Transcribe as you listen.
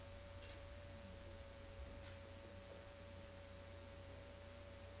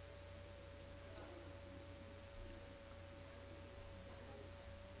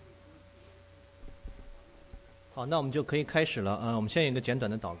好，那我们就可以开始了。我们先有一个简短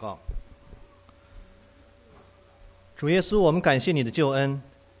的祷告。主耶稣，我们感谢你的救恩，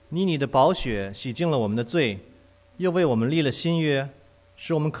你的宝血洗净了我们的罪，又为我们立了新约，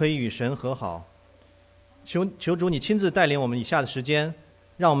使我们可以与神和好。求主你亲自带领我们以下的时间，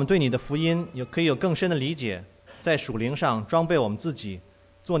让我们对你的福音可以有更深的理解，在属灵上装备我们自己，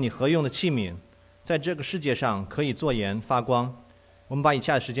做你合用的器皿，在这个世界上可以做盐发光。我们把以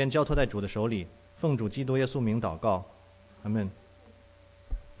下的时间交托在主的手里，奉主基督耶稣名祷告，阿们。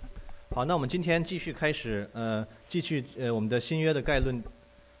好，那我们今天继续开始，继续我们的新约的概论。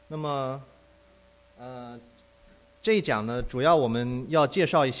那么，这一讲呢，主要我们要介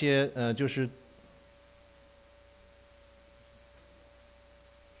绍一些就是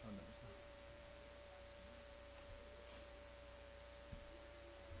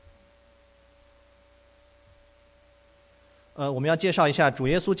我们要介绍一下主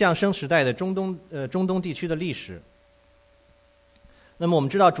耶稣降生时代的中东地区的历史。那么我们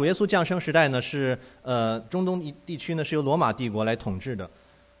知道主耶稣降生时代呢是中东地区呢是由罗马帝国来统治的。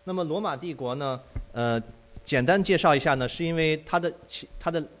那么罗马帝国呢简单介绍一下呢，是因为它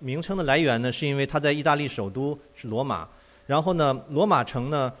的名称的来源呢是因为它在意大利首都是罗马，然后呢罗马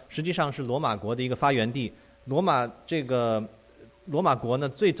城呢实际上是罗马国的一个发源地。罗马国呢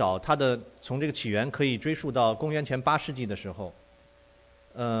最早它的从这个起源可以追溯到公元前8世纪的时候。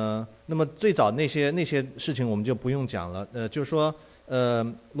那么最早那些事情我们就不用讲了。就是说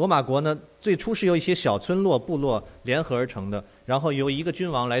罗马国呢最初是由一些小村落部落联合而成的，然后由一个君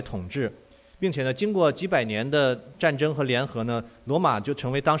王来统治，并且呢经过几百年的战争和联合呢，罗马就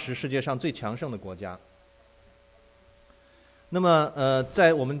成为当时世界上最强盛的国家。那么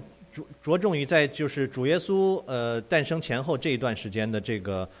在我们着重于在就是主耶稣诞生前后这一段时间的这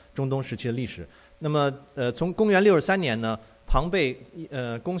个中东时期的历史。那么从公元63年呢，庞贝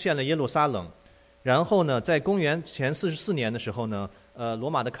攻陷了耶路撒冷，然后呢在公元前44年的时候呢，罗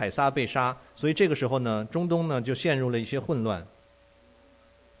马的凯撒被杀，所以这个时候呢中东呢就陷入了一些混乱。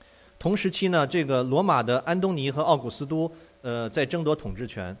同时期呢，这个罗马的安东尼和奥古斯都在争夺统治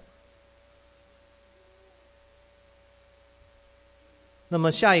权。那么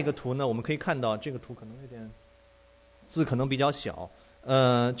下一个图呢，我们可以看到这个图可能有点字可能比较小，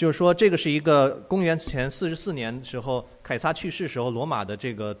就是说这个是一个公元前44年的时候凯撒去世时候罗马的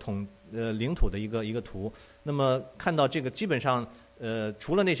这个领土的一个图。那么看到这个基本上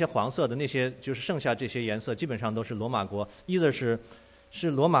除了那些黄色的那些，就是剩下这些颜色基本上都是罗马国，either是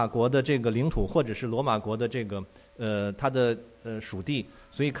罗马国的这个领土，或者是罗马国的这个它的属地。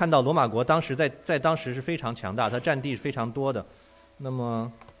所以看到罗马国当时在当时是非常强大，它占地是非常多的。那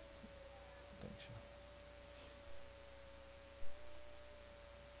么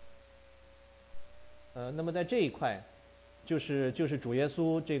那么在这一块就是主耶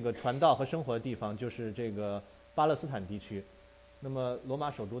稣这个传道和生活的地方，就是这个巴勒斯坦地区。那么罗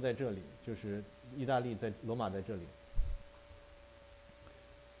马首都在这里，就是意大利在罗马在这里。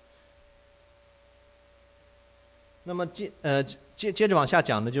那么接着往下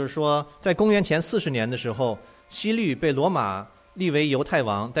讲的就是说，在公元前40年的时候，希律被罗马立为犹太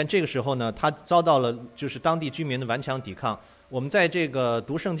王，但这个时候呢，他遭到了就是当地居民的顽强抵抗。我们在这个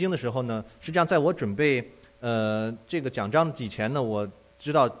读圣经的时候呢，实际上在我准备这个讲章以前呢，我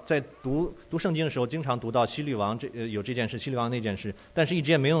知道在读圣经的时候，经常读到希律王有这件事，希律王那件事，但是一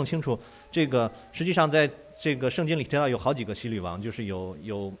直也没弄清楚这个实际上在这个圣经里提到有好几个希律王，就是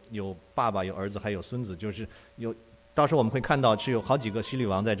有爸爸、有儿子，还有孙子，就是到时候我们会看到是有好几个希律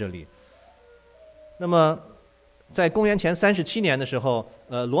王在这里。那么在公元前37年的时候，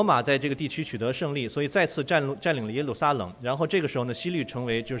罗马在这个地区取得胜利，所以再次占领了耶路撒冷。然后这个时候呢，希律成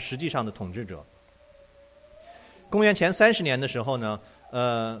为就是实际上的统治者。公元前30年的时候呢，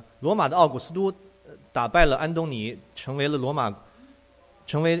罗马的奥古斯都打败了安东尼，成为罗马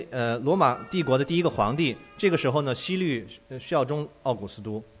帝国的第一个皇帝。这个时候呢，希律效忠奥古斯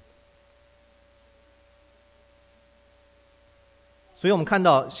都。所以我们看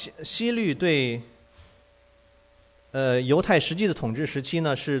到希律对犹太实际的统治时期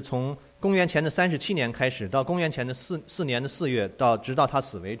呢，是从公元前的37年开始，到公元前的4年的4月，直到他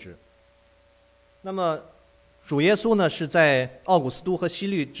死为止。那么主耶稣呢，是在奥古斯都和希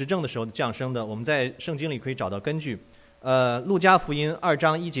律执政的时候降生的。我们在圣经里可以找到根据。路加福音2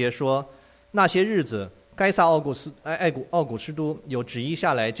章1节说，那些日子，该撒奥古斯都有旨意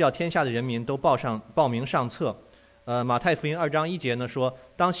下来，叫天下的人民都报名上册。马太福音2章1节呢说，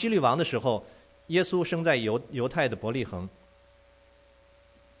当希律王的时候，耶稣生在犹太的伯利恒。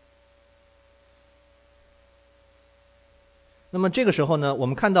那么这个时候呢，我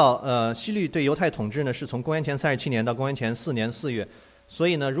们看到希律对犹太统治呢是从公元前37年到公元前4年4月，所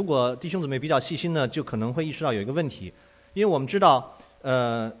以呢，如果弟兄姊妹比较细心呢，就可能会意识到有一个问题，因为我们知道，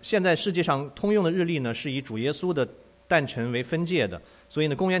现在世界上通用的日历呢是以主耶稣的诞辰为分界的，所以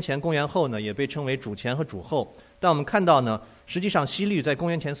呢，公元前、公元后呢也被称为主前和主后。但我们看到呢，实际上希律在公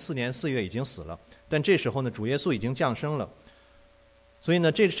元前4年4月已经死了，但这时候呢，主耶稣已经降生了。所以呢，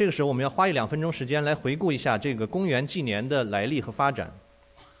这个时候我们要花1-2分钟时间来回顾一下这个公元纪年的来历和发展。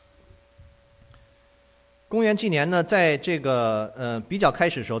公元纪年呢，在这个比较开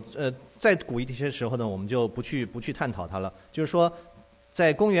始的时候，再古一些时候呢，我们就不去探讨它了。就是说，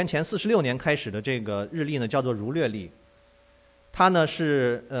在公元前46年开始的这个日历呢，叫做儒略历。它呢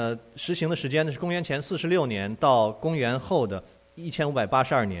是实行的时间呢是公元前46年到公元后的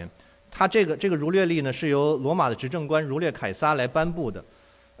1582年。它这个儒略历呢是由罗马的执政官儒略凯撒来颁布的。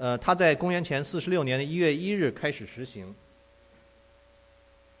它在公元前46年的1月1日开始实行。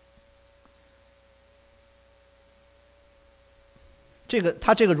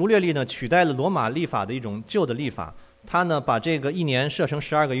它这个儒略历呢取代了罗马历法的一种旧的历法。它呢把这个一年设成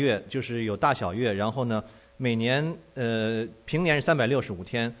12个月，就是有大小月，然后呢每年平年是365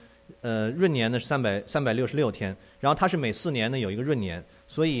天，闰年呢是366天，然后它是每4年呢有一个闰年，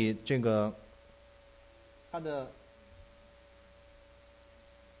所以这个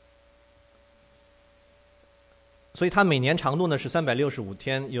所以它每年长度呢是365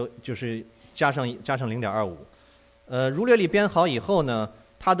天，就是加上0.25。儒略历编好以后呢，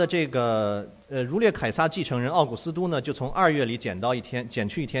它的这个儒略凯撒继承人奥古斯都呢，就从2月里减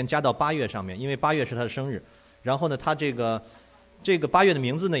去一天，加到8月上面，因为8月是他的生日。然后呢，他这个8月的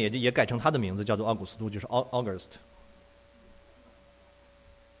名字呢，也改成他的名字，叫做奥古斯都，就是 August。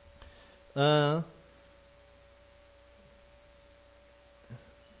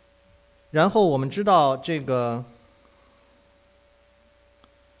然后我们知道这个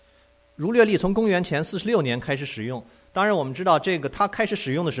儒略历从公元前46年开始使用。当然我们知道这个它开始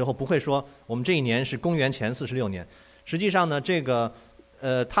使用的时候不会说我们这一年是公元前46年，实际上呢这个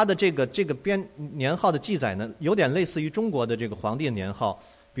它的这个编年号的记载呢有点类似于中国的这个皇帝的年号。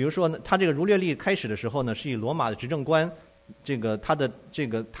比如说呢，它这个儒略历开始的时候呢是以罗马的执政官他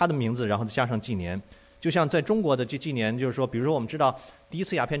的名字然后加上纪年。就像在中国的纪年，就是说比如说我们知道第一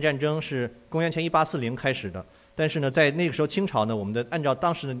次鸦片战争是公元前1840开始的，但是呢在那个时候清朝呢，我们按照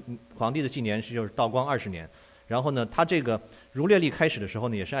当时的皇帝的纪年就是道光20年。然后呢，他这个儒略历开始的时候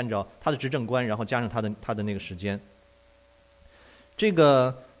呢，也是按照他的执政官，然后加上他的那个时间。这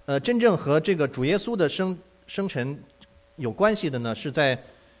个真正和这个主耶稣的生辰有关系的呢，是在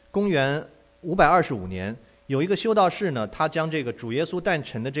公元525年，有一个修道士呢，他将这个主耶稣诞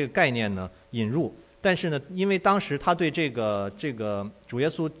辰的这个概念呢引入。但是呢，因为当时他对这个主耶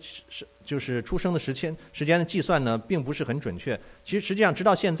稣就是出生的时间的计算呢，并不是很准确。实际上直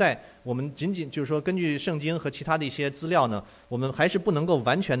到现在，我们仅就是说根据圣经和其他的一些资料呢，我们还是不能够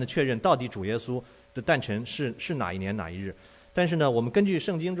完全的确认到底主耶稣的诞辰是哪一年哪一日。但是呢，我们根据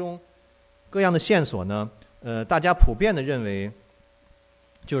圣经中各样的线索呢，大家普遍的认为，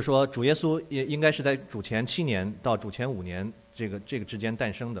就是说主耶稣也应该是在主前7年到主前5年这个之间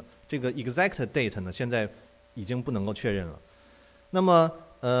诞生的。这个 exact date 呢，现在已经不能够确认了。那么，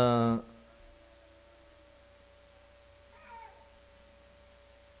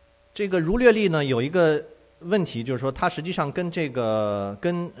这个儒略历呢有一个问题，就是说它实际上跟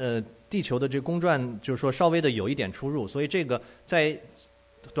地球的这个公转，就是说稍微的有一点出入，所以这个在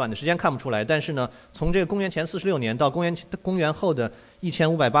短的时间看不出来。但是呢，从这个公元前46年到公元后的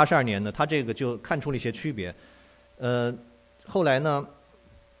1582年呢，它这个就看出了一些区别。后来呢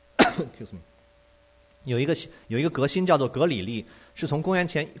，excuse me， 有一个革新叫做格里历，是从公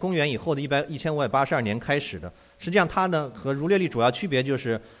元以后的1582年开始的。实际上它呢和儒略历主要区别就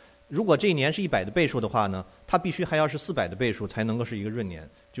是，如果这一年是100的倍数的话呢，它必须还要是400的倍数才能够是一个闰年。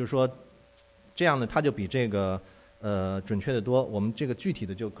就是说，这样呢它就比这个准确的多。我们这个具体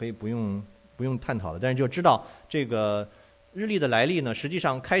的就可以不用探讨了，但是就知道这个日历的来历呢，实际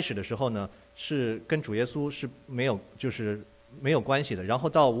上开始的时候呢是跟主耶稣是没有关系的。然后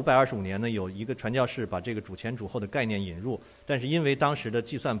到525年呢，有一个传教士把这个主前主后的概念引入，但是因为当时的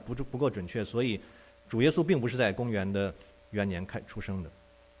计算不够准确，所以主耶稣并不是在公元的元年出生的。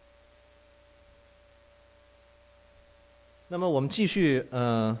那么我们继续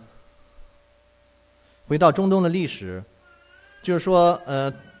回到中东的历史，就是说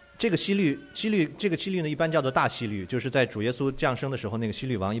这个希律呢一般叫做大希律，就是在主耶稣降生的时候那个希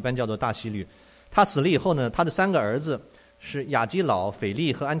律王一般叫做大希律。他死了以后呢，他的3个儿子是亚基老、腓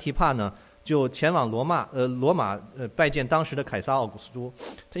力和安提帕呢，就前往罗马拜见当时的凯撒奥古斯都，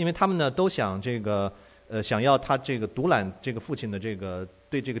因为他们呢都想想要他这个独揽这个父亲的这个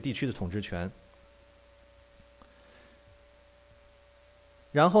对这个地区的统治权。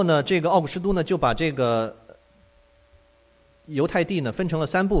然后呢，这个奥古斯都呢就把这个犹太地呢分成了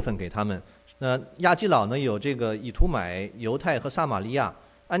3部分给他们。亚基老呢有这个以图买、犹太和撒玛利亚，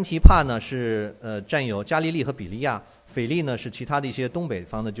安提帕呢是占有加利利和比利亚，腓力呢是其他的一些东北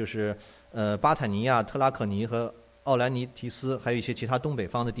方的，就是巴坦尼亚、特拉可尼和奥兰尼提斯，还有一些其他东北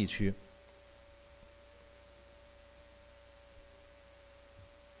方的地区。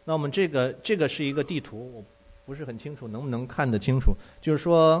那我们这个是一个地图，我不是很清楚能不能看得清楚，就是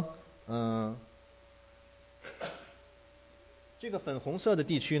说，这个粉红色的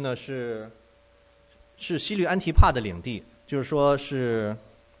地区呢是西律安提帕的领地，就是说是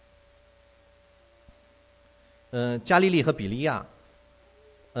加利利和比利亚。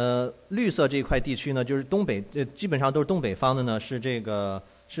绿色这块地区呢，就是东北，基本上都是东北方的呢，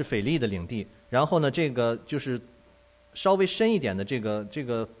是腓力的领地。然后呢，这个就是稍微深一点的这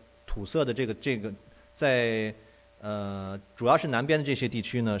个土色的这个在主要是南边的这些地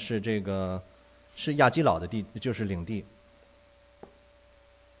区呢，是亚基老的就是领地。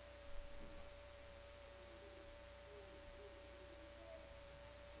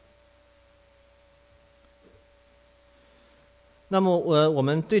那么我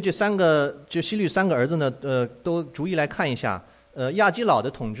们对这西律3个儿子呢，都逐一来看一下。亚基老的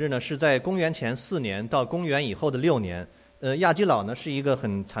统治呢是在公元前4年到公元以后的6年。亚基老呢是一个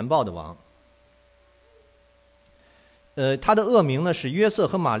很残暴的王。他的恶名呢使约瑟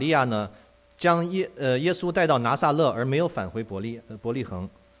和玛利亚呢将耶稣带到拿撒勒，而没有返回伯利恒。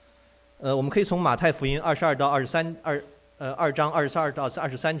我们可以从马太福音22到23 2章22到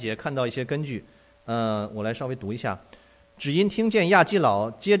23节看到一些根据。我来稍微读一下。只因听见亚基老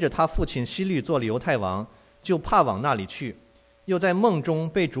接着他父亲西律做了犹太王，就怕往那里去，又在梦中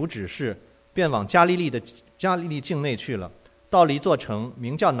被主指示，便往加利利境内去了，到了一座城，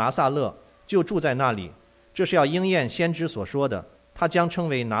名叫拿撒勒，就住在那里。这是要应验先知所说的，他将称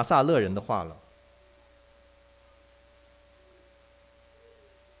为拿撒勒人的话了。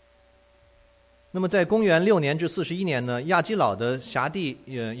那么在公元6年至41年呢，亚基老的辖地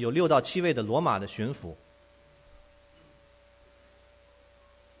有6到7位的罗马的巡抚。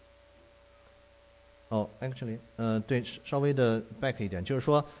actually， 对，稍微的 back 一点，就是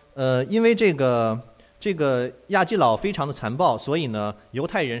说，因为这个亚基老非常的残暴，所以呢，犹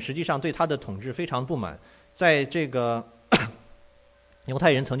太人实际上对他的统治非常不满。在这个犹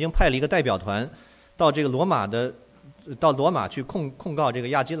太人曾经派了一个代表团到罗马去控告这个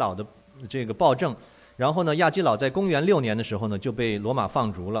亚基老的这个暴政。然后呢，亚基老在公元6年的时候呢就被罗马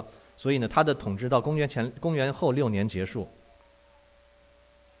放逐了，所以呢，他的统治到公元后6年结束。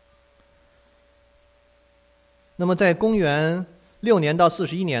那么在公元6年到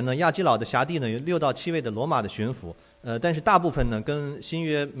41年呢，亚基老的辖地呢有6到7位的罗马的巡抚，但是大部分呢跟新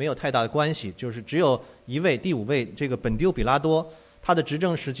约没有太大的关系，就是只有一位第5位这个本丢比拉多，他的执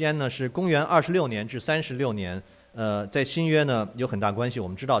政时间呢是公元26年至36年，在新约呢有很大关系。我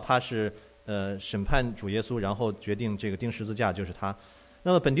们知道他是审判主耶稣，然后决定这个钉十字架就是他。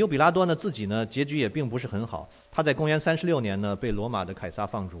那么本丢比拉多呢自己呢结局也并不是很好，他在公元36年呢被罗马的凯撒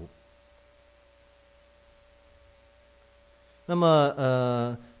放逐。那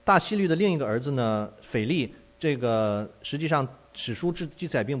么大希律的另一个儿子呢腓力，这个实际上史书记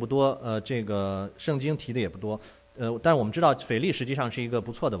载并不多，这个圣经提的也不多，但我们知道腓力实际上是一个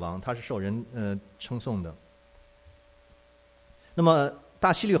不错的王，他是受人称颂的。那么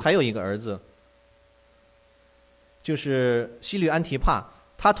大希律还有一个儿子，就是希律安提帕，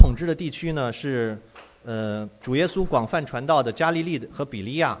他统治的地区呢是主耶稣广泛传道的加利利和比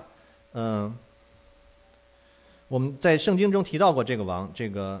利亚。我们在圣经中提到过这个王，这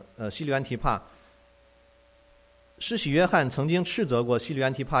个希律安提帕。施洗约翰曾经斥责过希律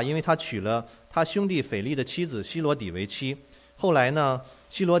安提帕，因为他娶了他兄弟腓力的妻子希罗底为妻。后来呢，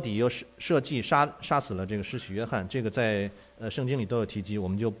希罗底又设计杀死了这个施洗约翰，这个在圣经里都有提及，我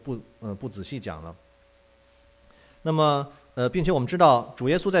们就不仔细讲了。那么并且我们知道主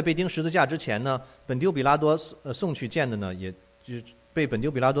耶稣在被钉十字架之前呢，本丢比拉多送去见的呢，也就是被本丢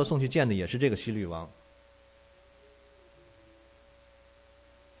比拉多送去见的也是这个希律王。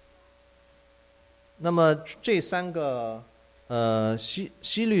那么这3个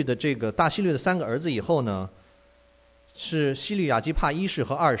希律的这个大希律的3个儿子以后呢，是希律亚基帕1世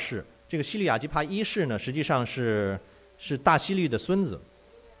和2世。这个希律亚基帕1世呢，实际上是大希律的孙子。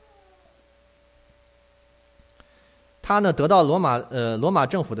他呢得到罗马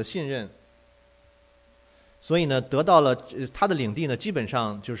政府的信任，所以呢得到了他的领地呢，基本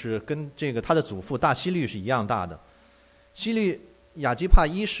上就是跟这个他的祖父大希律是一样大的。希律亚基帕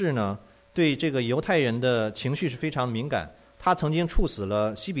1世呢，对这个犹太人的情绪是非常敏感，他曾经处死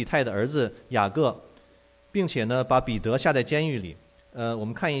了西比泰的儿子雅各，并且呢把彼得下在监狱里。我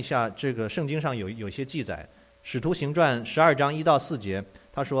们看一下这个圣经上有些记载，《使徒行传》12章1到4节，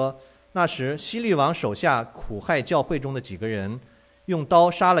他说：那时希律王手下苦害教会中的几个人，用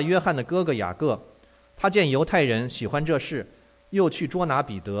刀杀了约翰的哥哥雅各。他见犹太人喜欢这事，又去捉拿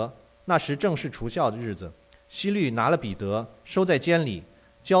彼得。那时正是除酵的日子，希律拿了彼得，收在监里，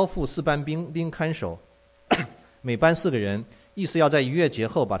交付4班兵看守，每班4个人，意思要在逾越节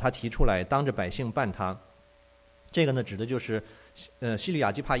后把他提出来，当着百姓办他。这个呢，指的就是希律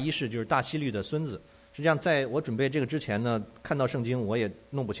亚基帕一世，就是大希律的孙子。实际上，在我准备这个之前呢，看到圣经我也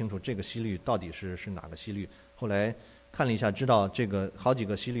弄不清楚这个希律到底是哪个希律。后来看了一下，知道这个好几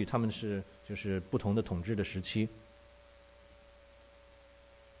个希律，他们是就是不同的统治的时期。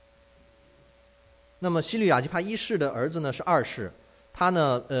那么希律亚基帕一世的儿子呢是2世，他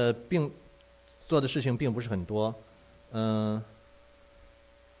呢并做的事情并不是很多。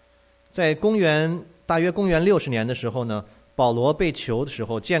在大约公元60年的时候呢，保罗被囚的时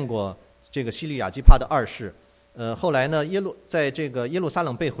候见过这个希律亚基帕的2世。后来呢，在这个耶路撒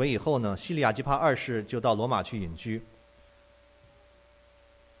冷被毁以后呢，希律亚基帕2世就到罗马去隐居。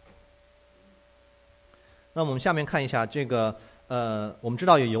那我们下面看一下这个我们知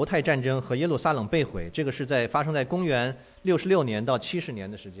道有犹太战争和耶路撒冷被毁，这个是发生在公元66年到70年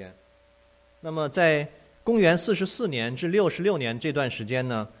的时间。那么在公元44年至66年这段时间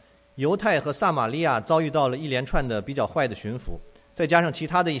呢，犹太和撒玛利亚遭遇到了一连串的比较坏的巡抚，再加上其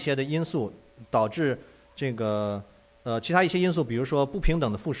他的一些的因素，导致这个其他一些因素，比如说不平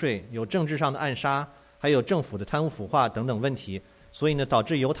等的赋税，有政治上的暗杀，还有政府的贪污腐化等等问题，所以呢，导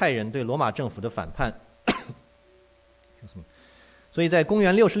致犹太人对罗马政府的反叛。所以在公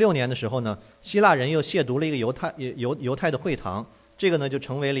元66年的时候呢，希腊人又亵渎了一个犹太的会堂，这个呢就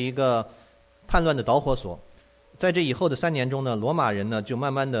成为了一个叛乱的导火索。在这以后的3年中呢，罗马人呢就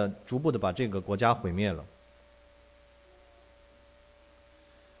慢慢的逐步的把这个国家毁灭了。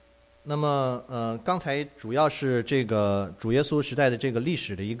那么刚才主要是这个主耶稣时代的这个历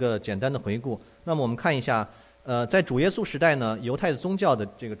史的一个简单的回顾。那么我们看一下在主耶稣时代呢，犹太的宗教的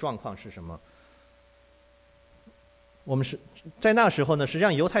这个状况是什么。我们在那时候呢，实际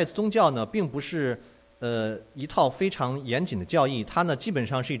上犹太宗教呢并不是一套非常严谨的教义，它呢基本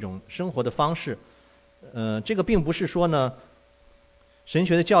上是一种生活的方式。这个并不是说呢神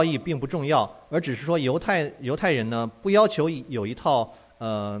学的教义并不重要，而只是说犹太人呢不要求有一套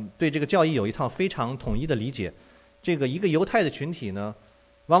对这个教义有一套非常统一的理解。这个一个犹太的群体呢，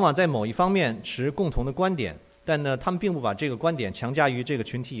往往在某一方面持共同的观点，但呢他们并不把这个观点强加于这个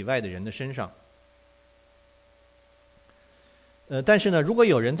群体以外的人的身上。但是呢，如果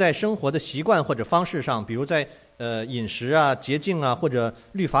有人在生活的习惯或者方式上，比如在饮食啊、洁净啊或者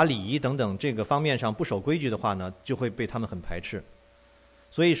律法礼仪等等这个方面上不守规矩的话呢，就会被他们很排斥。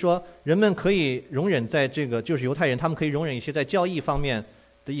所以说，人们可以容忍在这个就是犹太人，他们可以容忍一些在教义方面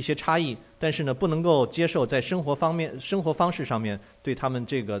的一些差异，但是呢，不能够接受在生活方式上面对他们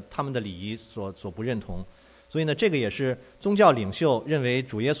的礼仪所不认同。所以呢，这个也是宗教领袖认为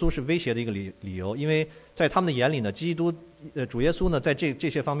主耶稣是威胁的一个理由，因为在他们的眼里呢，主耶稣呢在这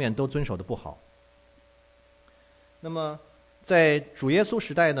些方面都遵守的不好。那么在主耶稣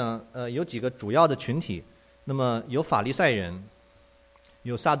时代呢，有几个主要的群体，那么有法利赛人，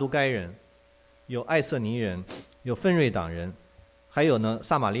有撒都该人，有艾瑟尼人，有奋锐党人，还有呢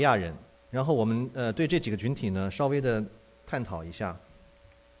撒玛利亚人。然后我们对这几个群体呢稍微的探讨一下。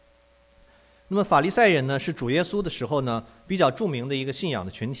那么法利赛人呢是主耶稣的时候呢比较著名的一个信仰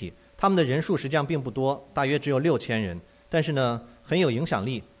的群体，他们的人数实际上并不多，大约只有6000人，但是呢很有影响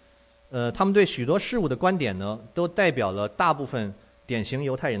力。他们对许多事物的观点呢都代表了大部分典型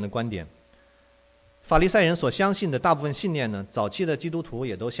犹太人的观点。法利赛人所相信的大部分信念呢，早期的基督徒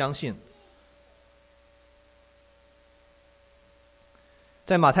也都相信。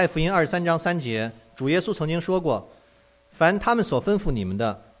在马太福音23章3节，主耶稣曾经说过，凡他们所吩咐你们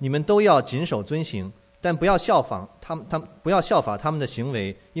的，你们都要谨守遵行，但不要效法他们的行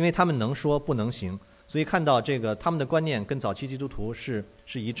为，因为他们能说不能行。所以看到这个他们的观念跟早期基督徒是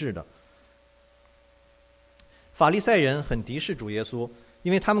一致的。法利赛人很敌视主耶稣，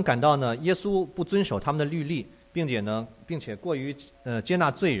因为他们感到呢耶稣不遵守他们的律例，并且过于接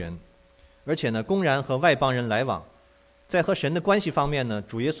纳罪人，而且呢公然和外邦人来往。在和神的关系方面呢，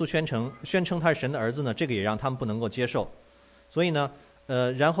主耶稣宣称他是神的儿子呢，这个也让他们不能够接受。所以呢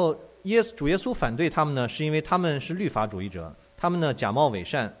然后主耶稣反对他们呢，是因为他们是律法主义者，他们呢假冒伪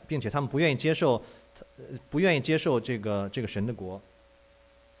善，并且他们不愿意接受这个神的国。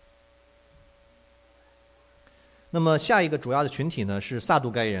那么下一个主要的群体呢是撒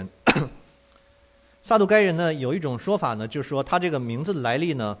都该人。撒都该人呢有一种说法呢，就是说他这个名字的来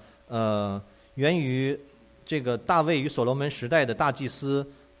历呢源于这个大卫与所罗门时代的大祭司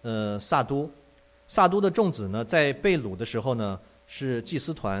撒都。撒都的众子呢，在被掳的时候呢是祭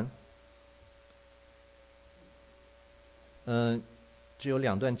司团。只有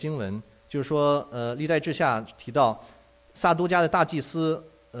2段经文，就是说历代志下提到撒都家的大祭司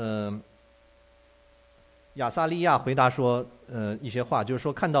亚撒利亚回答说一些话，就是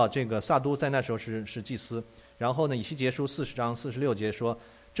说看到这个撒都在那时候是祭司。然后呢，以西结书40章46节说，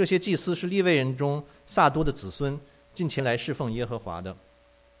这些祭司是利未人中撒都的子孙，近前来侍奉耶和华的。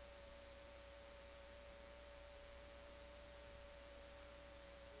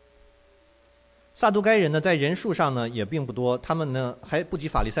撒都该人呢，在人数上呢也并不多，他们呢还不及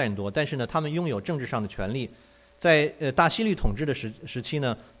法利赛人多，但是呢，他们拥有政治上的权利。在大希律统治的时期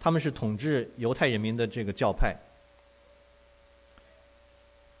呢，他们是统治犹太人民的这个教派。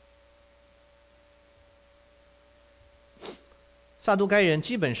撒都该人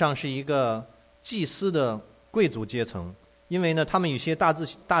基本上是一个祭司的贵族阶层，因为呢，他们与一些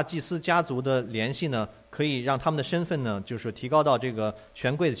大祭司家族的联系呢，可以让他们的身份呢，就是提高到这个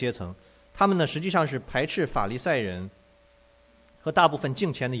权贵的阶层。他们呢，实际上是排斥法利赛人和大部分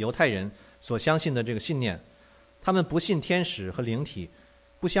敬虔的犹太人所相信的这个信念。他们不信天使和灵体，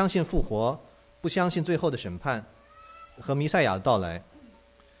不相信复活，不相信最后的审判和弥赛亚的到来。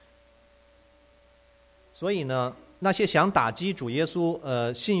所以呢，那些想打击主耶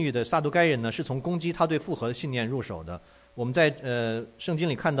稣信誉的撒都该人呢，是从攻击他对复活的信念入手的。我们在圣经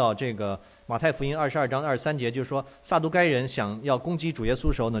里看到这个马太福音22章23节，就是说撒都该人想要攻击主耶稣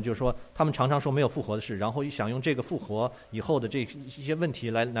的时候呢，就是说他们常常说没有复活的事，然后想用这个复活以后的这一些问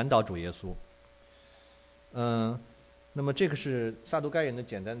题来难倒主耶稣。那么这个是撒都该人的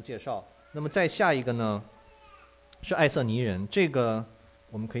简单的介绍。那么再下一个呢是艾瑟尼人，这个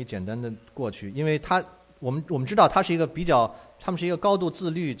我们可以简单的过去，因为我们知道他们是一个高度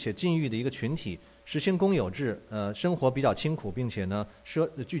自律且禁欲的一个群体，实行公有制，生活比较清苦，并且呢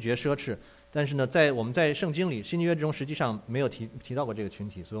拒绝奢侈。但是呢，我们在圣经里新约中实际上没有提到过这个群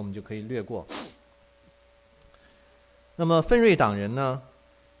体，所以我们就可以略过。那么奋锐党人呢，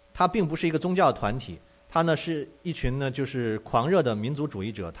他并不是一个宗教团体，他呢是一群呢就是狂热的民族主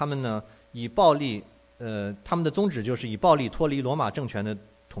义者，他们呢以暴力，他们的宗旨就是以暴力脱离罗马政权的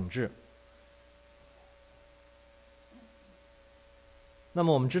统治。那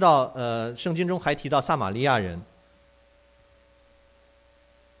么我们知道，圣经中还提到撒玛利亚人。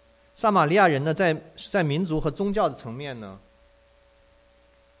撒玛利亚人呢，在民族和宗教的层面呢，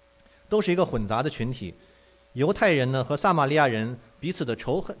都是一个混杂的群体。犹太人呢和撒玛利亚人彼此的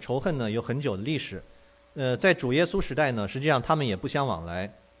仇恨呢有很久的历史。在主耶稣时代呢，实际上他们也不相往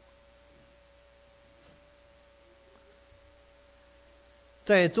来。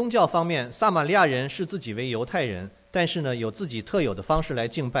在宗教方面，撒玛利亚人视自己为犹太人，但是呢，有自己特有的方式来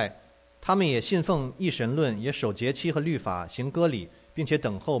敬拜。他们也信奉一神论，也守节期和律法，行割礼，并且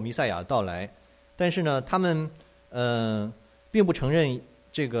等候弥赛亚的到来。但是呢，他们并不承认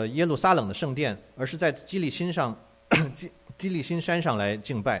这个耶路撒冷的圣殿，而是在基利心山上来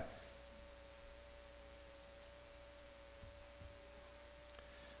敬拜。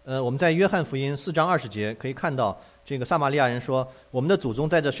我们在约翰福音4章20节可以看到，这个撒玛利亚人说：“我们的祖宗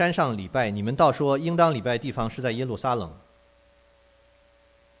在这山上礼拜，你们倒说应当礼拜的地方是在耶路撒冷。”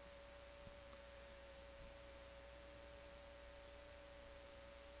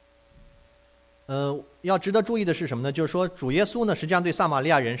要值得注意的是什么呢？就是说，主耶稣呢，实际上对撒玛利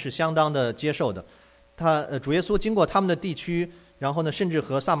亚人是相当的接受的。主耶稣经过他们的地区，然后呢，甚至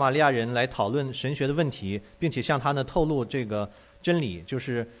和撒玛利亚人来讨论神学的问题，并且向他呢透露这个真理，就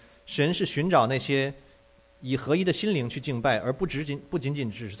是神是寻找那些以合一的心灵去敬拜，而不仅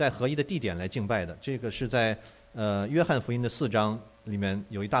仅只是在合一的地点来敬拜的。这个是在约翰福音的4章里面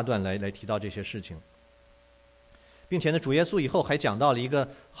有一大段来提到这些事情。并且呢，主耶稣以后还讲到了一个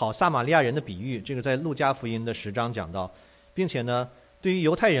好撒玛利亚人的比喻，这个在路加福音的10章讲到，并且呢，对于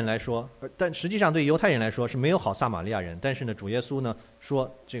犹太人来说，但实际上对于犹太人来说是没有好撒玛利亚人，但是呢，主耶稣呢说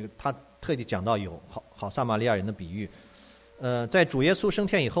这个他特地讲到有好撒玛利亚人的比喻。在主耶稣升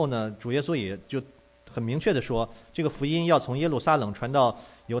天以后呢，主耶稣也就很明确的说，这个福音要从耶路撒冷传到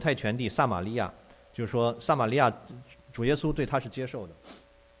犹太全地撒玛利亚，就是说撒玛利亚主耶稣对他是接受的。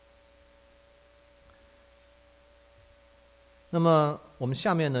那么我们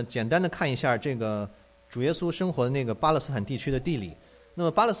下面呢，简单的看一下这个主耶稣生活的那个巴勒斯坦地区的地理。那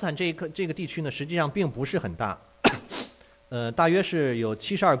么巴勒斯坦这个地区呢，实际上并不是很大，大约是有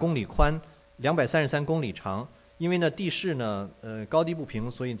72公里宽，233公里长。因为呢地势呢高低不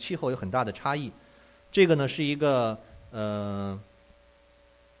平，所以气候有很大的差异。这个呢是一个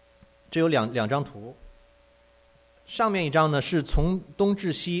这有两张图。上面一张呢是从东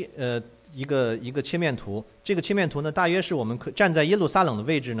至西一个切面图。这个切面图呢，大约是我们站在耶路撒冷的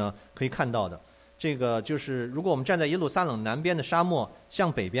位置呢可以看到的。这个就是如果我们站在耶路撒冷南边的沙漠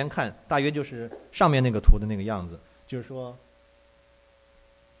向北边看，大约就是上面那个图的那个样子。就是说，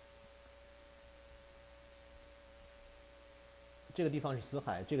这个地方是死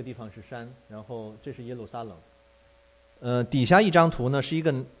海，这个地方是山，然后这是耶路撒冷。底下一张图呢是一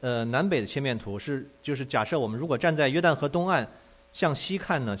个南北的切面图，就是假设我们如果站在约旦河东岸向西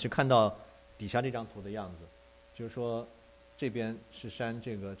看呢，是看到底下这张图的样子。就是说，这边是山，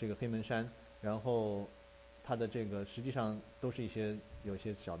这个黑门山，然后它的这个实际上都是有一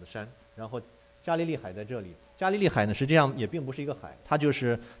些小的山，然后加利利海在这里。加利利海呢实际上也并不是一个海，它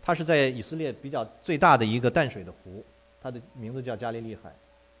是在以色列比较最大的一个淡水的湖，它的名字叫加利利海。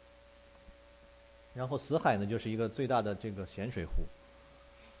然后死海呢就是一个最大的这个咸水湖。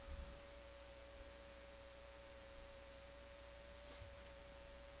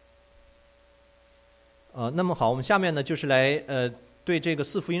那么好，我们下面呢就是来对这个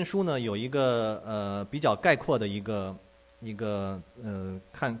四福音书呢有一个比较概括的一个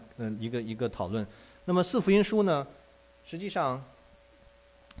讨论。那么四福音书呢，实际上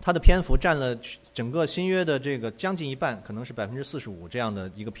它的篇幅占了整个新约的这个将近一半，可能是45%这样的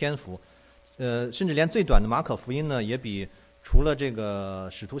一个篇幅。甚至连最短的马可福音呢，也比除了这个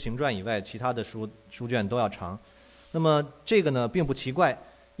使徒行传以外，其他的书卷都要长。那么这个呢，并不奇怪，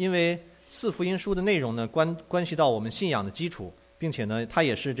因为四福音书的内容呢，关系到我们信仰的基础，并且呢，它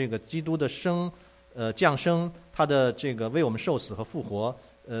也是这个基督的降生，他的这个为我们受死和复活，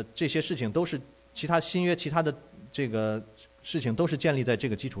这些事情都是新约其他的这个事情都是建立在这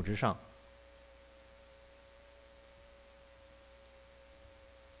个基础之上。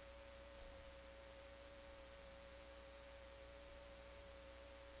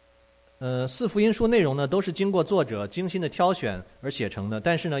四福音书内容呢，都是经过作者精心的挑选而写成的。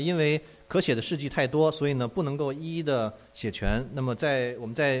但是呢，因为可写的事迹太多，所以呢，不能够一一的写全。那么我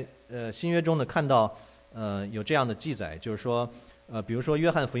们在新约中呢，看到有这样的记载，就是说，比如说约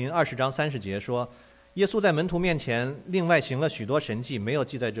翰福音20章30节说，耶稣在门徒面前另外行了许多神迹，没有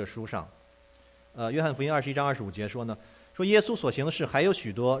记在这书上。约翰福音21章25节说呢，说耶稣所行的事还有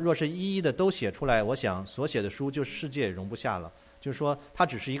许多，若是一一的都写出来，我想所写的书就世界容不下了。就是说，它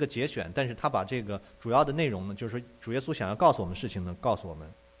只是一个节选，但是它把这个主要的内容呢，就是说主耶稣想要告诉我们的事情呢，告诉我们。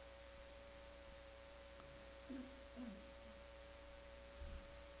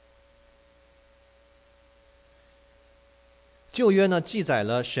旧约呢，记载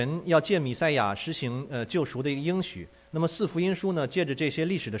了神要借弥赛亚施行救赎的一个应许。那么四福音书呢，借着这些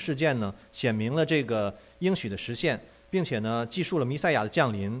历史的事件呢，显明了这个应许的实现，并且呢，记述了弥赛亚的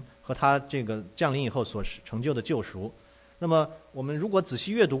降临和他这个降临以后所成就的救赎。那么我们如果仔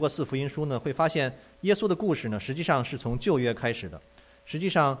细阅读过四福音书呢，会发现耶稣的故事呢，实际上是从旧约开始的。实际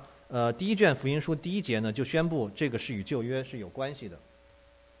上，第一卷福音书第1节呢，就宣布这个是与旧约是有关系的。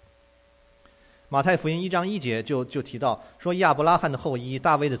马太福音1章1节就提到说，亚伯拉罕的后裔，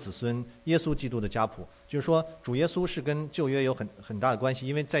大卫的子孙，耶稣基督的家谱，就是说主耶稣是跟旧约有很大的关系，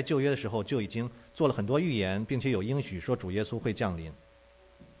因为在旧约的时候就已经做了很多预言，并且有应许说主耶稣会降临。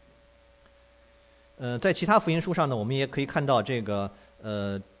在其他福音书上呢，我们也可以看到这个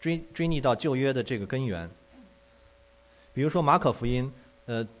追逆到旧约的这个根源。比如说马可福音，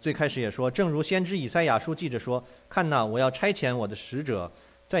最开始也说，正如先知以赛亚书记着说，看哪，我要差遣我的使者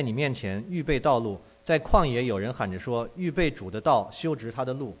在你面前预备道路，在旷野有人喊着说，预备主的道，修直他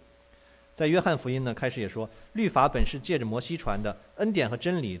的路。在约翰福音呢，开始也说，律法本是借着摩西传的，恩典和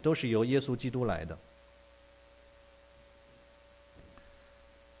真理都是由耶稣基督来的。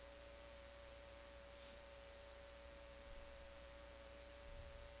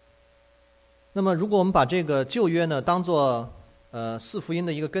那么如果我们把这个旧约呢当做四福音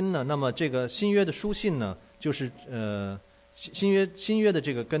的一个根呢，那么这个新约的书信呢，就是新约的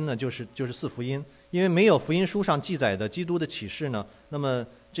这个根呢，就是四福音。因为没有福音书上记载的基督的启示呢，那么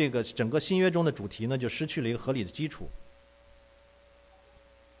这个整个新约中的主题呢，就失去了一个合理的基础。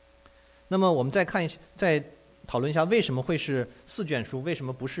那么我们再讨论一下，为什么会是4卷书，为什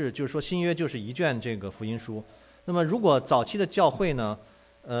么不是就是说新约就是1卷这个福音书？那么如果早期的教会呢，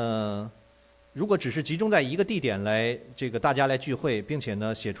如果只是集中在一个地点来大家来聚会，并且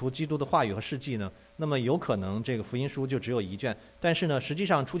呢写出基督的话语和事迹呢，那么有可能这个福音书就只有1卷。但是呢，实际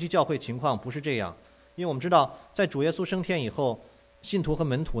上初期教会情况不是这样，因为我们知道，在主耶稣升天以后，信徒和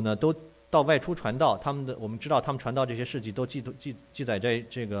门徒呢都到外出传道，我们知道他们传道这些事迹都记载在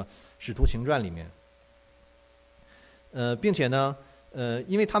这个使徒行传里面。并且呢，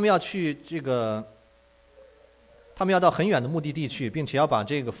因为他们要去他们要到很远的目的地去，并且要把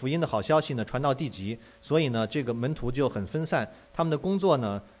这个福音的好消息呢传到地极，所以呢，这个门徒就很分散，他们的工作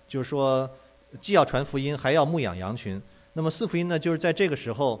呢就是说既要传福音，还要牧养羊群。那么四福音呢，就是在这个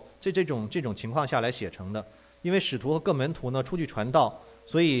时候，这种情况下来写成的。因为使徒和各门徒呢出去传道，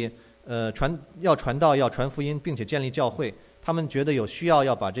所以要传道，要传福音，并且建立教会。他们觉得有需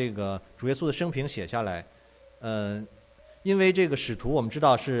要把这个主耶稣的生平写下来。因为这个使徒我们知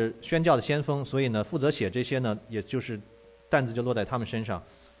道是宣教的先锋，所以呢负责写这些呢，也就是担子就落在他们身上。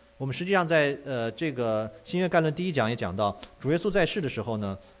我们实际上在这个新约概论第1讲也讲到，主耶稣在世的时候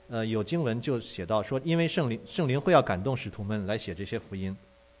呢，有经文就写到说，因为圣灵会要感动使徒们来写这些福音。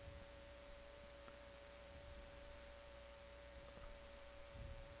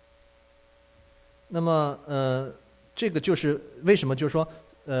那么这个就是为什么就是说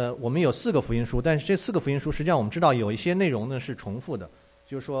我们有4个福音书，但是这4个福音书实际上我们知道有一些内容呢是重复的，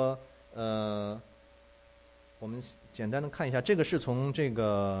就是说我们简单的看一下，这个是从这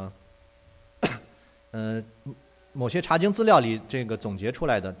个某些查经资料里这个总结出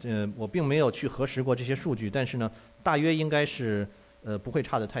来的，我并没有去核实过这些数据，但是呢大约应该是不会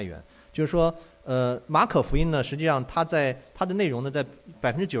差得太远。就是说马可福音呢，实际上它的内容呢，在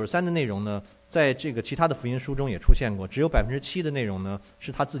93%的内容呢，在这个其他的福音书中也出现过，只有7%的内容呢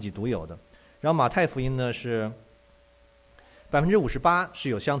是他自己独有的。然后马太福音呢是58%是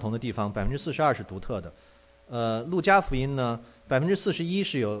有相同的地方，42%是独特的。路加福音呢41%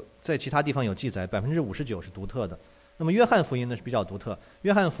是有在其他地方有记载，59%是独特的。那么约翰福音呢是比较独特，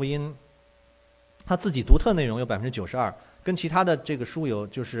约翰福音它自己独特内容有92%，跟其他的这个书有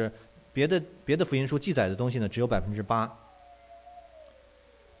就是别的福音书记载的东西呢只有8%。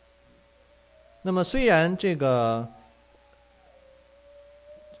那么虽然这个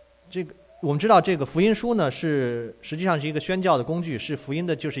我们知道这个福音书呢实际上是一个宣教的工具，是福音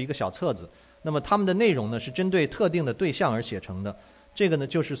的就是一个小册子。那么它们的内容呢是针对特定的对象而写成的。这个呢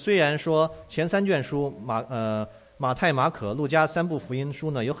就是虽然说前3卷书马太、马可、路加3部福音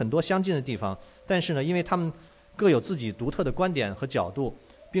书呢有很多相近的地方，但是呢因为他们各有自己独特的观点和角度，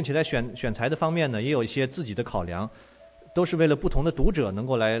并且在选材的方面呢也有一些自己的考量，都是为了不同的读者能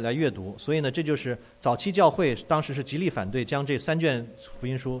够来阅读。所以呢这就是早期教会当时是极力反对将这3卷福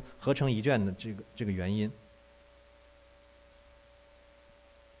音书合成1卷的这个原因。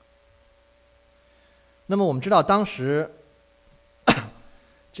那么我们知道当时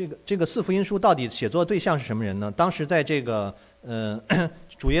这个4福音书到底写作对象是什么人呢？当时在这个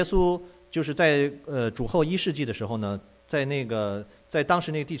主耶稣就是在主后1世纪的时候呢，在当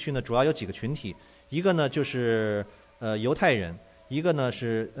时那个地区呢，主要有几个群体，一个呢就是犹太人，一个呢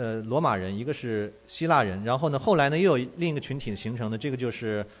是罗马人，一个是希腊人，然后呢后来呢又有另一个群体形成的，这个就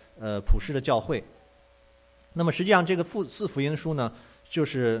是普世的教会。那么实际上这个4福音书呢，就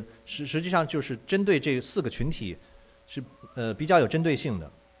是实际上就是针对这4个群体是比较有针对性的。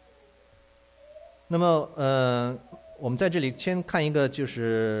那么我们在这里先看一个就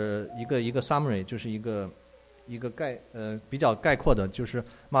是一个 summary， 就是一个比较概括的，就是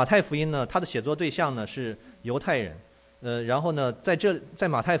马太福音呢，它的写作对象呢是犹太人，然后呢在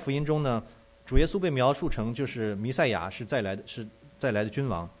马太福音中呢，主耶稣被描述成就是弥赛亚，是再来的君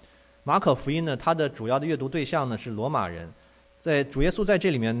王。马可福音呢，它的主要的阅读对象呢是罗马人，主耶稣在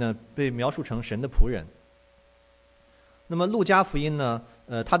这里面呢被描述成神的仆人。那么路加福音呢，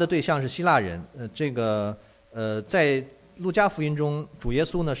它的对象是希腊人，在路加福音中，主耶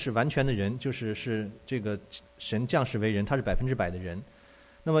稣呢是完全的人，是这个神降世为人，他是100%的人。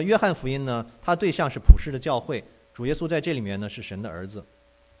那么约翰福音呢，它对象是普世的教会，主耶稣在这里面呢是神的儿子。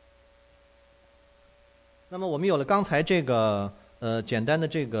那么我们有了刚才这个简单的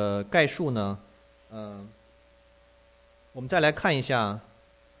这个概述呢，我们再来看一下。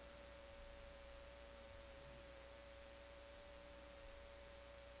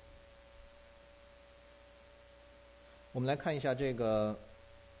我们来看一下这个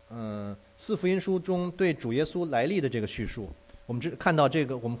4福音书中对主耶稣来历的这个叙述。我们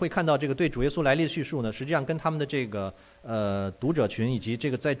会看到这个对主耶稣来历的叙述呢，实际上跟他们的这个读者群以及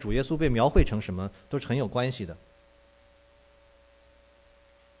这个在主耶稣被描绘成什么都是很有关系的。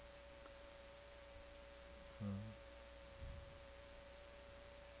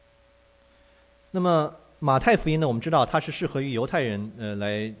那么马太福音呢，我们知道它是适合于犹太人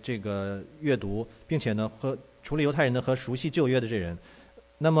来这个阅读，并且呢除了犹太人呢和熟悉旧约的这人。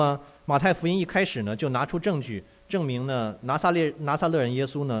那么马太福音一开始呢就拿出证据证明呢拿撒勒人耶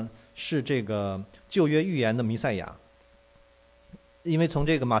稣呢是这个旧约预言的弥赛亚，因为从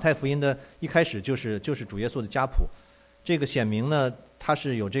这个马太福音的一开始就是主耶稣的家谱，这个显明呢他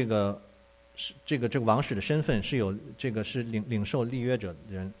是有这个王室的身份，是有这个是领受立约者的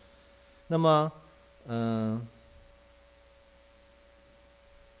人。那么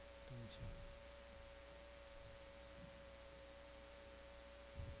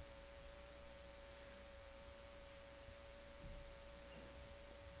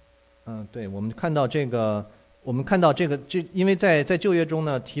对，我们看到这个，因为在旧约中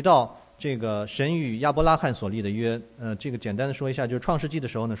呢提到这个神与亚伯拉罕所立的约，这个简单的说一下，就是创世纪的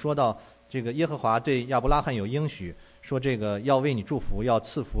时候呢，说到这个耶和华对亚伯拉罕有应许，说这个要为你祝福，要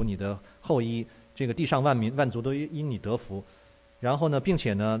赐福你的后裔，这个地上万族都因你得福。然后呢，并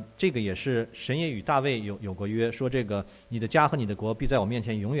且呢，这个也是神也与大卫有过约，说这个你的家和你的国必在我面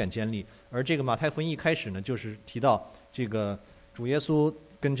前永远坚立。而这个马太福音一开始呢，就是提到这个主耶稣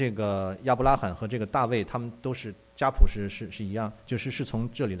跟这个亚伯拉罕和这个大卫，他们都是家谱是一样，是从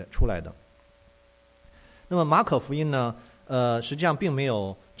这里出来的。那么马可福音呢，实际上并没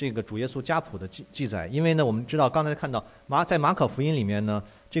有这个主耶稣家谱的记载，因为呢，我们知道刚才看到在马可福音里面呢，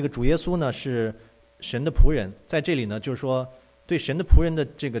这个主耶稣呢是神的仆人，在这里呢就是说对神的仆人的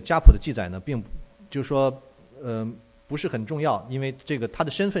这个家谱的记载呢，并就是说不是很重要，因为这个他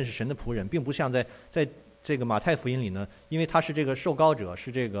的身份是神的仆人，并不像在这个马太福音里呢，因为他是这个受膏者，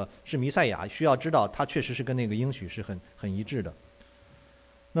是弥赛亚，需要知道他确实是跟那个应许是很一致的。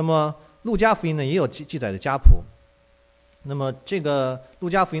那么路加福音呢也有记载的家谱。那么这个路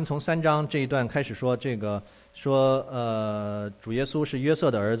加福音从3章这一段开始说主耶稣是约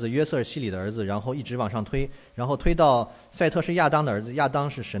瑟的儿子，约瑟是希里的儿子，然后一直往上推，然后推到赛特是亚当的儿子，亚当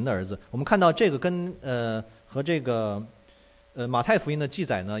是神的儿子。我们看到这个跟和这个马太福音的记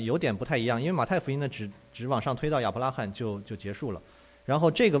载呢有点不太一样，因为马太福音呢只往上推到亚伯拉罕就结束了。然后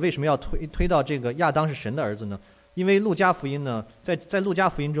这个为什么要推到这个亚当是神的儿子呢？因为路加福音呢在路加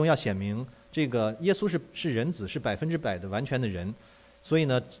福音中要显明这个耶稣是人子，是100%的完全的人，所以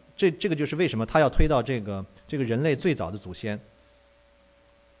呢这个就是为什么他要推到这个人类最早的祖先。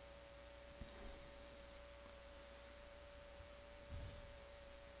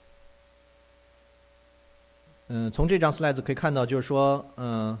从这张 slide 可以看到，就是说，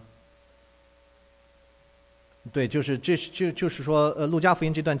对，就是说，路加福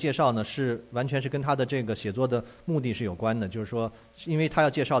音这段介绍呢，完全是跟他的这个写作的目的是有关的，就是说，因为他要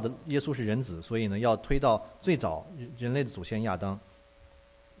介绍的耶稣是人子，所以呢，要推到最早人类的祖先亚当。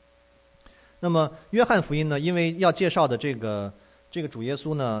那么约翰福音呢，因为要介绍的这个主耶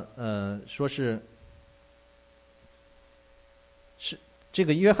稣呢，说是这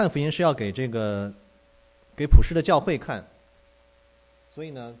个约翰福音是要给普世的教会看，所以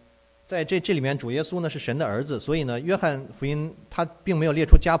呢，在这里面主耶稣呢是神的儿子，所以呢，约翰福音他并没有列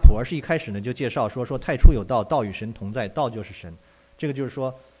出家谱，而是一开始呢就介绍说太初有道，道与神同在，道就是神。这个就是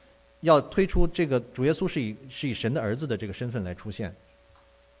说，要推出这个主耶稣是以神的儿子的这个身份来出现。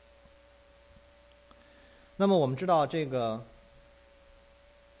那么我们知道这个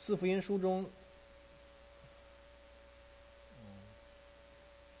四福音书中，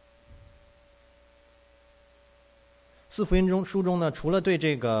四福音书中呢，除了对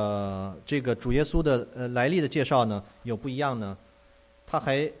这个主耶稣的来历的介绍呢有不一样呢，它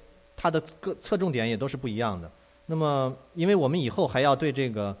的侧重点也都是不一样的。那么，因为我们以后还要对这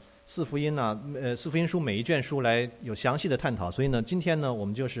个四福音四福音书每一卷书来有详细的探讨，所以呢，今天呢，我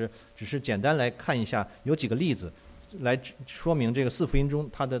们只是简单来看一下，有几个例子来说明这个四福音中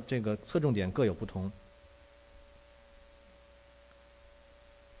它的这个侧重点各有不同。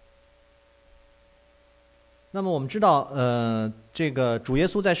那么我们知道，这个主耶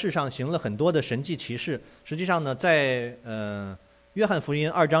稣在世上行了很多的神迹奇事。实际上呢，在约翰福音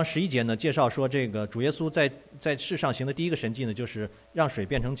2章11节呢，介绍说这个主耶稣在世上行的第一个神迹呢，就是让水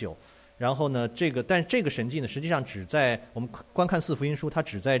变成酒。然后呢，但这个神迹呢，实际上只在我们观看四福音书，它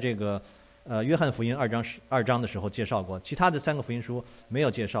只在这个约翰福音2章的时候介绍过，其他的3个福音书没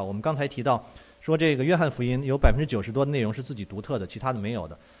有介绍。我们刚才提到说，这个约翰福音有90%多的内容是自己独特的，其他的没有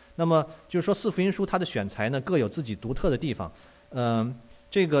的。那么就是说，四福音书它的选材呢各有自己独特的地方。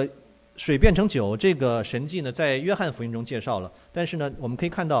这个水变成酒这个神迹呢，在约翰福音中介绍了，但是呢，我们可以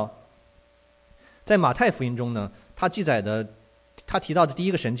看到，在马太福音中呢，他提到的第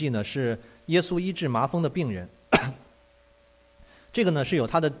一个神迹呢是耶稣医治麻风的病人。这个呢是有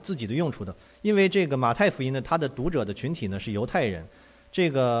他的自己的用处的，因为这个马太福音呢，它的读者的群体呢是犹太人，这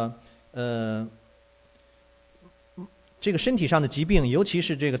个身体上的疾病，尤其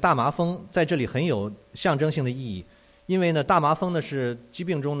是这个大麻风，在这里很有象征性的意义。因为呢，大麻风呢是疾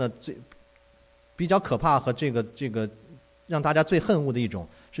病中呢比较可怕和这个让大家最恨恶的一种，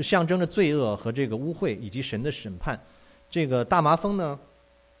是象征着罪恶和这个污秽以及神的审判。这个大麻风呢，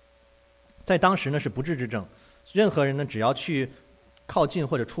在当时呢是不治之症，任何人呢只要去靠近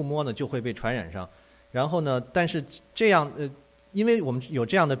或者触摸呢，就会被传染上。然后呢，但是这样因为我们有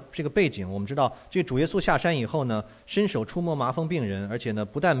这样的这个背景，我们知道这个主耶稣下山以后呢，伸手触摸麻风病人，而且呢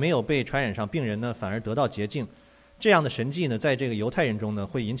不但没有被传染上，病人呢反而得到洁净。这样的神迹呢，在这个犹太人中呢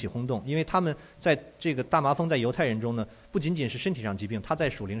会引起轰动，因为他们在这个大麻风在犹太人中呢，不仅仅是身体上疾病，它在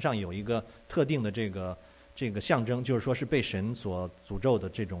属灵上有一个特定的这个象征，就是说是被神所诅咒的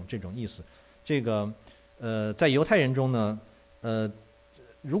这种意思。这个在犹太人中呢，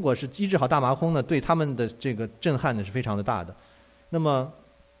如果是医治好大麻风呢，对他们的这个震撼呢是非常的大的。那么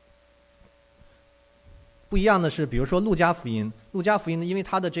不一样的是，比如说路加福音呢，因为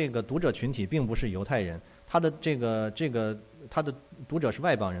它的这个读者群体并不是犹太人，它的它的读者是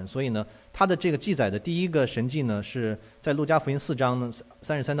外邦人，所以呢，它的这个记载的第一个神迹呢，是在路加福音4章呢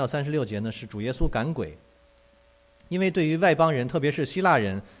33到36节呢，是主耶稣赶鬼。因为对于外邦人，特别是希腊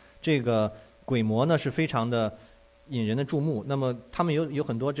人，这个鬼魔呢是非常的引人的注目。那么他们有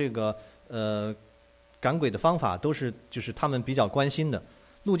很多这个赶鬼的方法，都是就是他们比较关心的。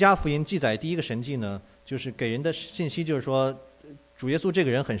路加福音记载第一个神迹呢，就是给人的信息就是说，主耶稣这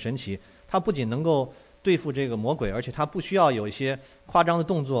个人很神奇，他不仅能够对付这个魔鬼，而且他不需要有一些夸张的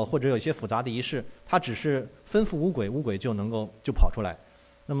动作或者有一些复杂的仪式，他只是吩咐五鬼就能够就跑出来。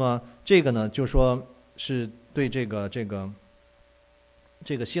那么这个呢，就说是对这个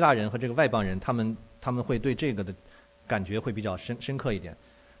希腊人和这个外邦人，他们会对这个的感觉会比较深刻一点。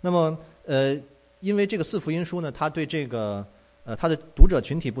那么因为这个4福音书呢，它对这个它的读者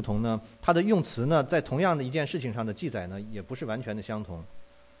群体不同呢，它的用词呢，在同样的一件事情上的记载呢，也不是完全的相同。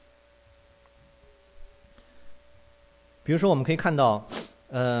比如说，我们可以看到，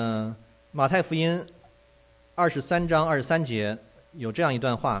马太福音23章23节有这样一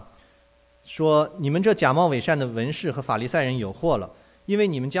段话，说：“你们这假冒伪善的文士和法利赛人有祸了，因为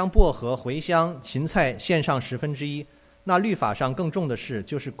你们将薄荷、茴香、芹菜献上1/10，那律法上更重的事，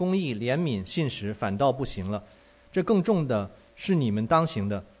就是公义、怜悯、信实，反倒不行了。这更重的是你们当行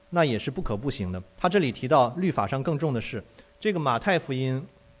的，那也是不可不行的。”他这里提到律法上更重的事，这个马太福音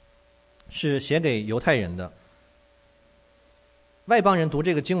是写给犹太人的。外邦人读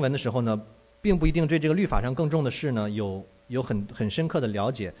这个经文的时候呢，并不一定对这个律法上更重的事呢有很深刻的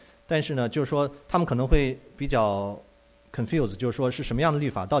了解，但是呢，就是说他们可能会比较 confused， 就是说是什么样的律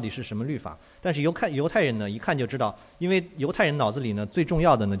法，到底是什么律法？但是犹太人呢，一看就知道，因为犹太人脑子里呢最重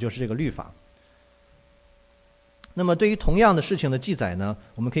要的呢就是这个律法。那么对于同样的事情的记载呢，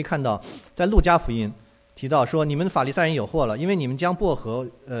我们可以看到，在路加福音提到说：“你们法利赛人有祸了，因为你们将薄荷、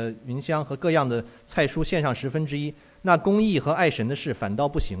芸香和各样的菜蔬献上1/10，那公义和爱神的事反倒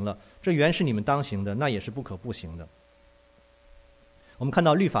不行了。这原是你们当行的，那也是不可不行的。”我们看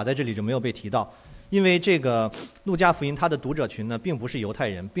到律法在这里就没有被提到，因为这个路加福音它的读者群呢，并不是犹太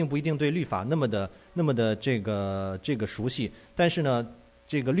人，并不一定对律法那么的这个熟悉。但是呢，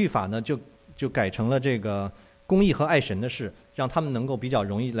这个律法呢就改成了这个公义和爱神的事，让他们能够比较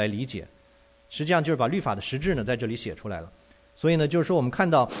容易来理解。实际上就是把律法的实质呢在这里写出来了。所以呢，就是说我们看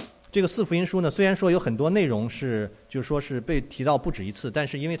到这个4福音书呢，虽然说有很多内容就是说是被提到不止一次，但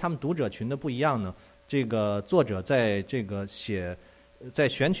是因为他们读者群的不一样呢，这个作者在这个在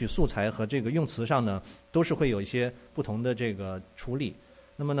选取素材和这个用词上呢，都是会有一些不同的这个处理。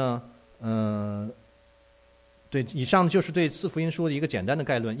那么呢，对，以上就是对4福音书的一个简单的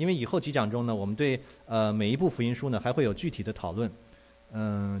概论。因为以后几讲中呢，我们对每一部福音书呢还会有具体的讨论。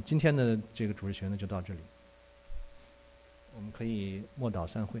今天的这个主日学呢就到这里，我们可以默祷散会。